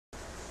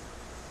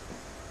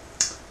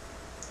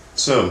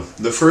So,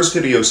 the first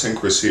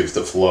idiosyncrasy of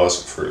the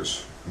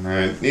philosophers.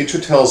 Right?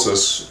 Nietzsche tells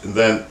us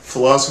that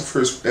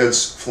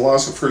as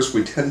philosophers,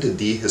 we tend to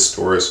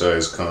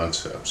dehistoricize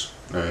concepts.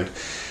 Right?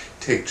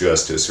 Take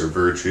justice or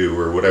virtue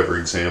or whatever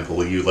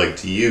example you like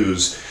to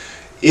use.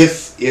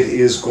 If it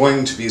is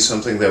going to be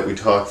something that we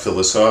talk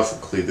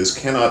philosophically, this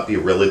cannot be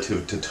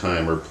relative to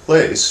time or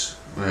place.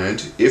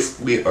 Right? If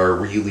we are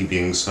really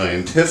being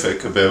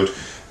scientific about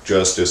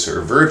justice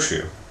or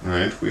virtue,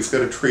 right? We've got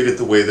to treat it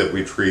the way that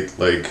we treat,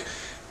 like,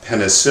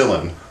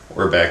 penicillin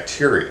or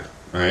bacteria,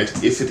 right?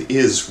 If it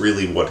is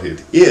really what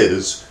it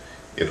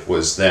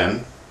was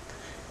then,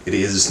 it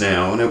is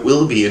now, and it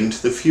will be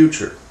into the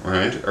future,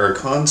 right? Our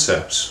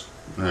concepts,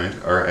 right?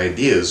 Our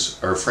ideas,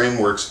 our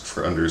frameworks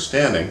for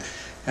understanding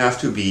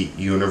have to be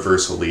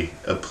universally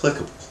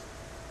applicable,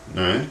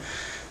 right?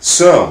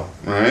 So,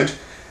 right,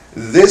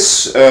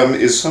 this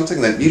is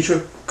something that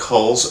Nietzsche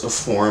calls a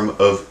form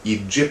of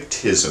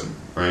Egyptism,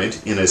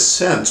 right? In a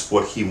sense,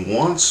 what he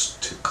wants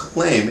to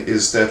claim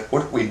is that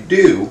what we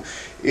do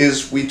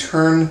is we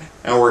turn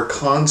our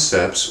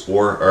concepts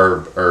or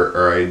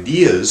our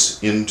ideas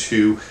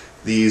into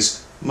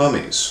these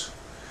mummies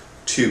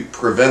to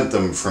prevent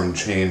them from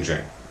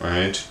changing,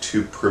 right?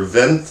 To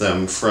prevent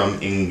them from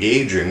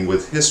engaging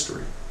with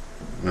history,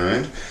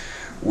 right?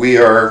 We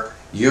are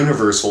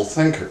universal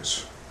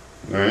thinkers,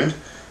 right?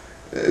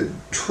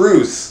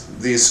 Truth,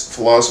 these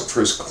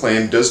philosophers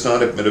claim, does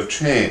not admit of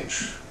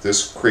change.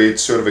 This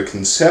creates sort of a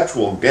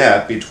conceptual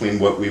gap between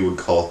what we would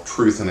call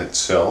truth in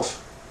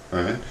itself,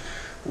 right,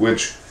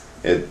 which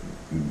it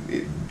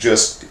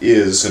just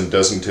is and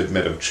doesn't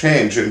admit of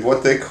change, and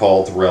what they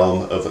call the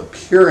realm of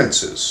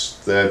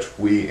appearances that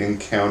we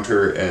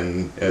encounter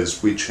and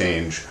as we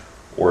change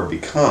or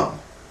become,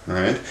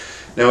 right?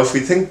 Now, if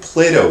we think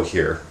Plato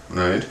here,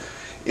 right,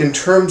 in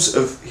terms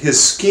of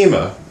his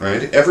schema,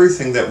 right,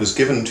 everything that was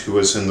given to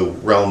us in the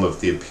realm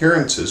of the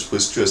appearances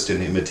was just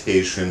an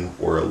imitation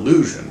or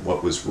illusion.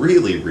 What was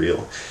really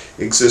real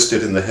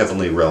existed in the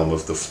heavenly realm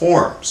of the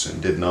forms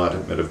and did not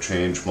admit of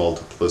change,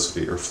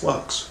 multiplicity, or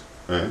flux.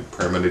 Right?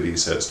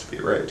 Parmenides has to be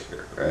right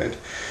here, right?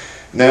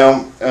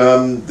 Now,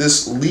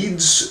 this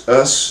leads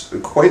us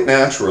quite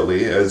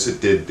naturally, as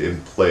it did in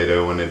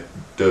Plato, and it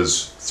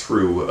does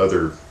through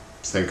other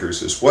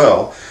thinkers as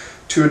well,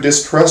 to a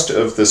distrust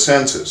of the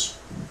senses.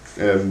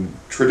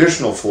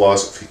 Traditional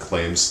philosophy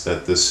claims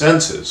that the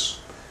senses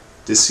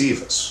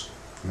deceive us,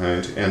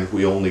 right? And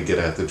we only get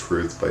at the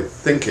truth by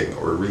thinking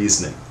or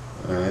reasoning,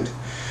 right?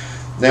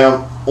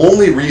 Now,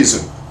 only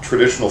reason,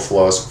 traditional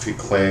philosophy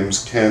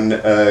claims, can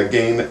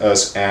gain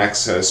us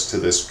access to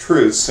this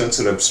truth, since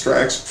it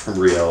abstracts it from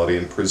reality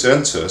and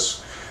presents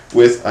us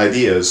with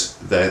ideas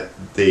that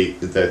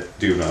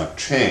do not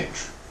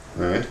change,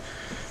 right?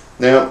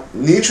 Now,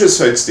 Nietzsche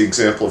cites the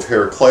example of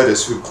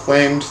Heraclitus, who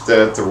claimed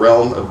that the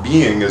realm of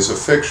being is a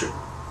fiction,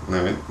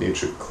 right?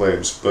 Nietzsche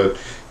claims, but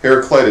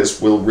Heraclitus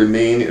will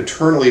remain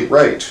eternally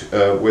right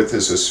with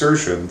his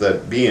assertion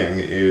that being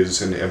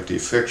is an empty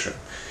fiction.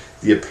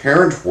 The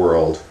apparent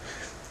world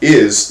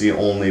is the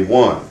only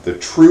one. The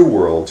true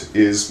world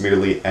is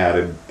merely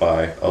added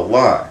by a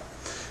lie.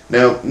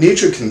 Now,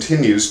 Nietzsche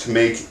continues to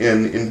make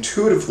an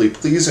intuitively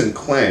pleasing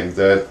claim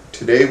that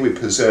today we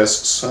possess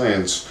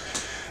science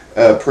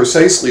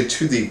precisely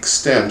to the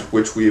extent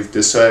which we have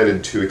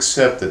decided to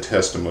accept the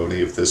testimony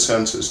of the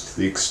senses, to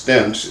the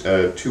extent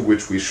to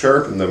which we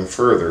sharpen them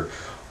further,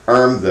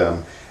 arm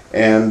them,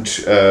 and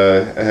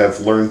have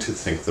learned to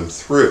think them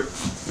through,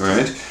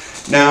 right?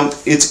 Now,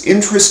 it's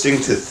interesting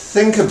to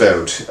think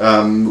about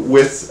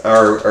with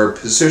our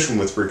position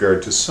with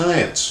regard to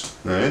science,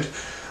 right?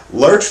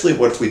 Largely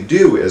what we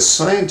do as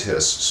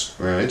scientists,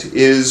 right,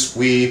 is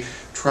we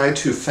try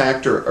to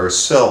factor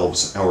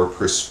ourselves, our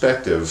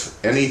perspective,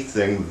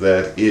 anything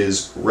that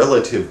is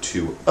relative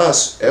to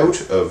us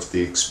out of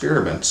the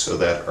experiment so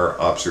that our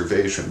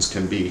observations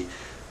can be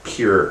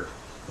pure,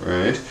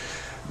 right?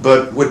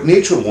 But what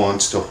Nietzsche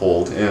wants to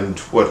hold, and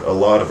what a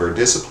lot of our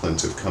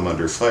disciplines have come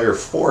under fire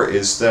for,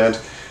 is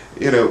that,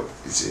 you know,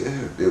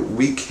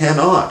 we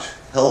cannot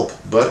help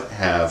but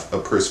have a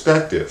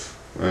perspective,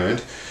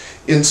 right?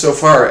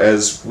 Insofar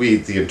as we,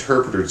 the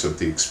interpreters of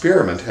the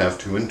experiment, have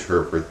to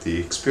interpret the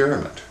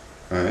experiment,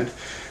 right?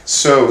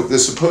 So the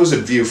supposed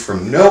view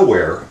from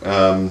nowhere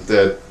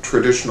that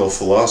traditional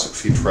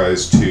philosophy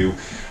tries to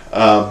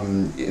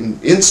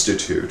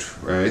institute,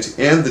 right,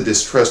 and the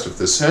distrust of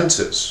the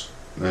senses,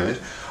 right,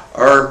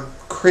 are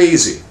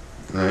crazy,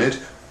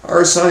 right?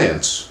 Our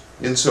science,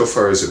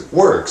 insofar as it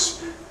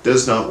works,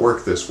 does not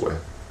work this way,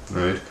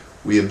 right?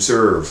 We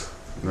observe,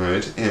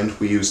 right, and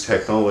we use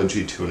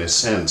technology to, in a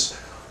sense,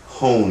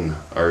 hone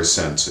our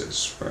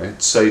senses,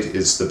 right? Sight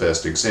is the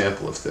best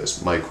example of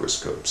this.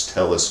 Microscopes,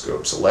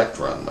 telescopes,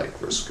 electron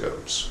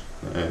microscopes,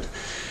 right?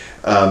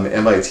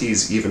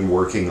 MIT's even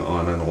working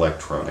on an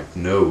electronic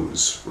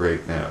nose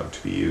right now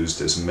to be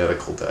used as a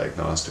medical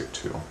diagnostic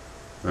tool,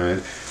 right?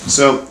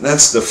 So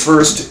that's the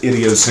first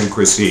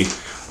idiosyncrasy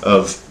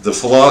of the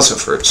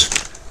philosophers.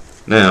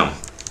 Now,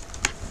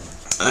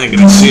 I'm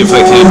going to see if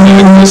I can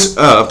back this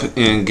up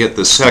and get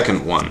the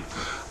second one.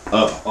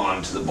 up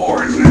onto the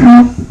board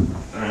now.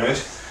 Alright?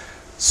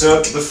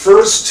 So the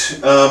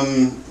first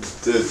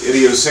the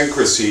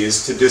idiosyncrasy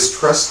is to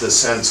distrust the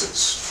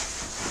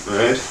senses.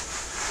 Alright?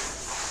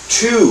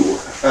 Two,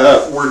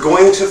 we're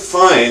going to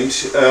find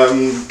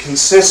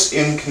consists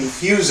in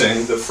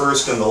confusing the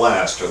first and the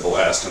last, or the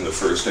last and the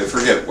first. I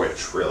forget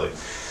which, really.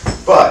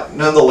 But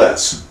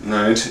nonetheless,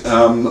 right?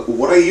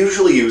 What I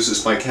usually use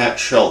is my cat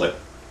Sheldon,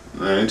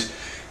 right?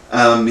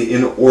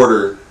 In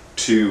order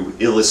to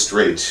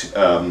illustrate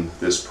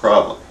this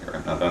problem here.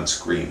 I'm not on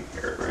screen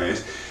here,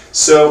 right?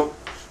 So,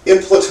 in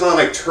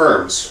Platonic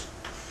terms,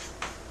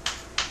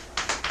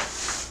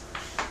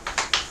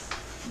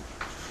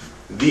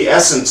 the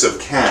essence of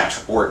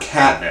cat, or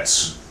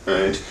catness,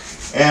 right?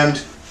 And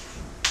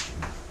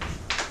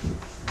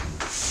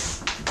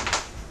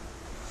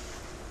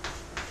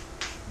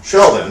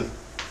Sheldon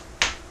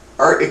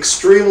are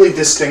extremely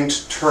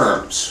distinct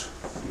terms,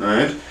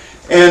 right?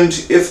 And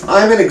if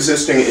I'm an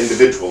existing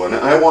individual and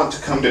I want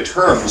to come to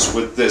terms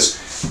with this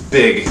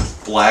big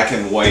black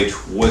and white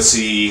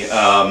wussy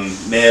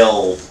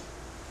male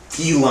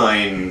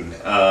feline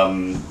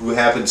who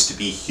happens to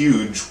be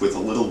huge with a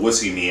little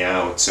wussy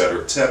meow,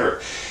 etc.,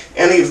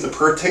 any of the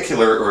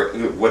particular, or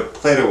what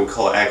Plato would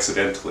call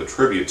accidental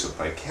attributes of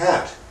my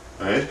cat,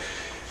 right?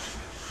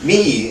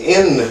 Me,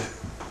 in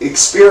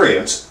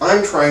experience,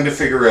 I'm trying to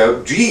figure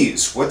out,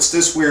 geez, what's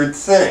this weird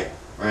thing,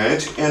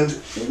 right? And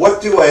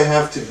what do I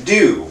have to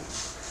do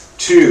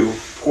to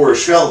poor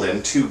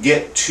Sheldon to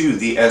get to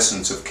the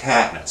essence of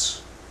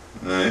catness,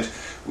 right?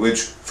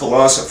 Which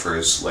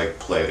philosophers like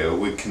Plato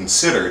would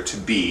consider to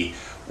be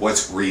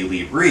what's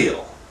really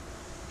real,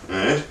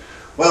 right?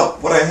 Well,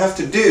 what I have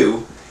to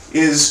do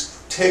is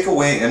take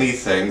away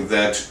anything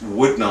that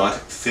would not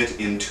fit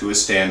into a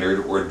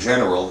standard or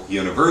general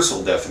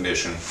universal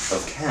definition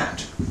of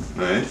cat,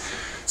 right?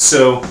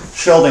 So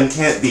Sheldon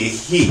can't be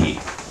he,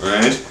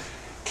 right?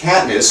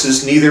 Catness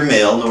is neither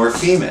male nor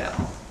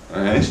female,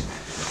 right?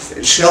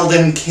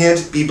 Sheldon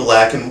can't be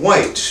black and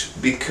white,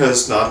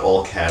 because not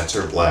all cats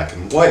are black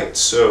and white.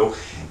 So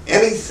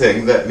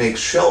anything that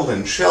makes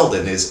Sheldon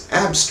Sheldon is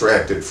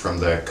abstracted from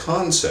that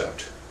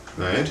concept,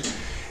 right?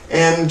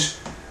 And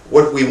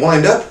what we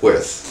wind up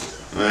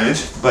with,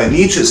 right, by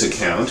Nietzsche's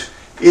account,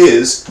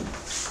 is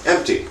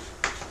empty.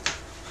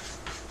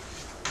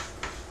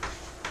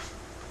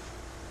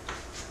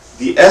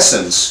 The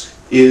essence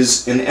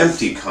is an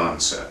empty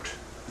concept,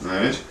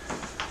 right?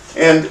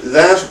 And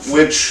that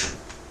which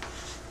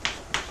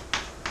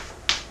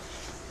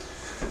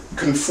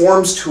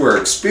conforms to our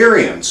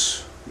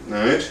experience,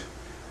 right,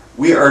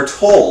 we are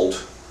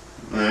told,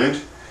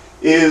 right,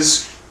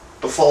 is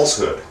a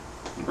falsehood,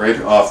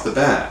 right, off the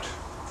bat,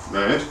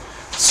 right?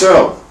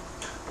 So,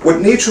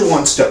 what Nietzsche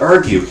wants to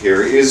argue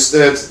here is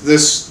that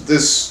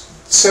this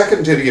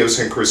second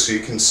idiosyncrasy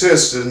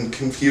consists in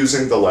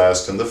confusing the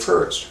last and the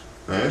first,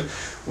 right?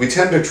 We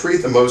tend to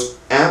treat the most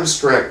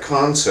abstract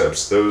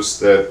concepts, those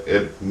that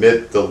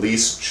admit the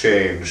least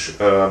change,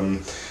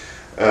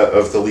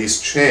 of the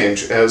least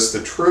change, as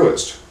the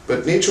truest.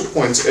 But Nietzsche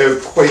points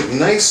out quite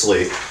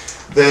nicely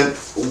that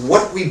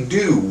what we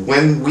do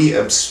when we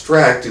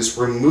abstract is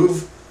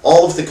remove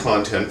all of the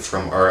content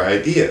from our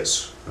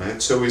ideas,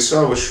 right? So we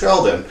saw with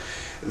Sheldon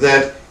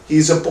that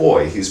he's a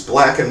boy, he's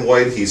black and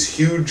white, he's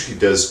huge, he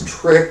does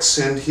tricks,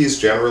 and he's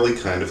generally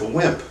kind of a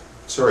wimp.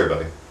 Sorry,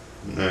 buddy,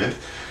 right?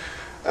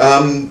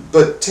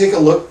 But take a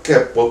look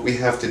at what we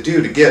have to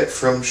do to get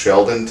from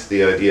Sheldon to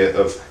the idea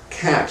of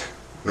cat,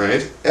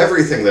 right?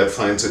 Everything that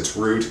finds its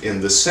root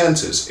in the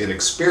senses, in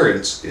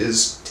experience,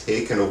 is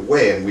taken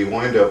away, and we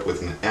wind up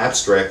with an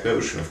abstract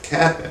notion of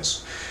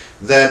catness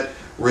that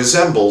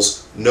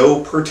resembles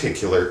no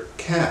particular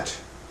cat,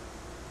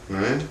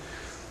 right?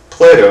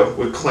 Plato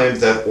would claim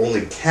that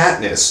only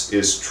catness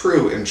is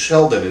true and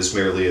Sheldon is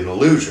merely an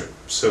illusion.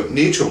 So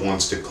Nietzsche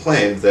wants to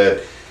claim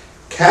that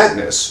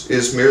catness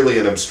is merely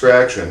an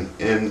abstraction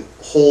and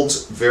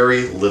holds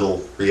very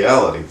little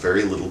reality,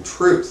 very little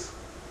truth,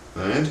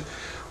 right?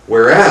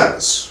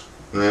 Whereas,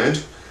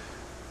 right,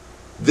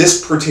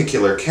 this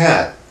particular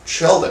cat,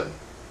 Sheldon,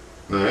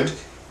 right,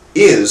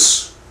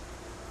 is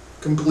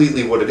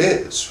completely what it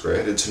is,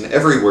 right? It's in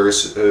every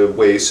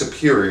way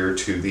superior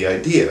to the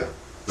idea,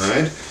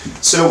 right?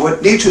 So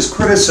what Nietzsche's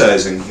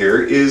criticizing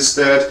here is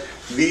that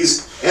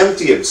these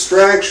empty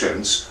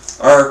abstractions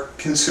are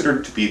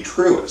considered to be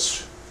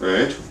truest,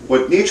 right?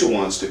 What Nietzsche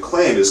wants to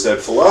claim is that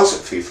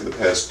philosophy for the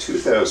past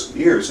 2,000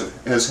 years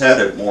has had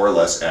it more or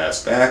less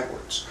ass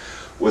backwards.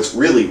 What's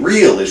really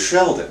real is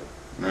Sheldon,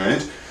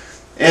 right?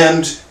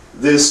 And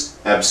this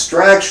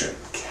abstraction,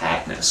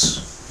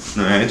 catness,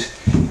 right,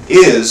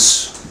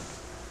 is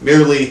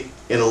merely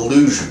an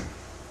illusion,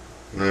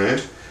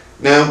 right?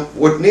 Now,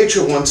 what Nietzsche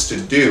wants to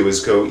do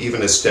is go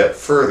even a step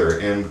further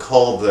and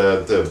call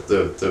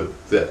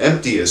the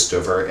emptiest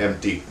of our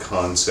empty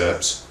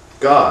concepts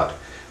God,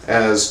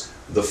 as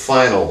the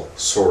final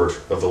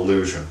sort of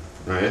illusion,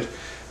 right?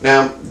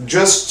 Now,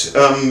 just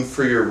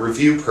for your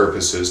review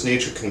purposes,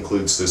 Nietzsche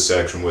concludes this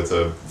section with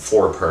a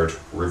 4-part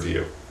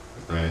review,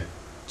 right?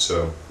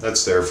 So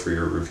that's there for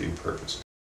your review purposes.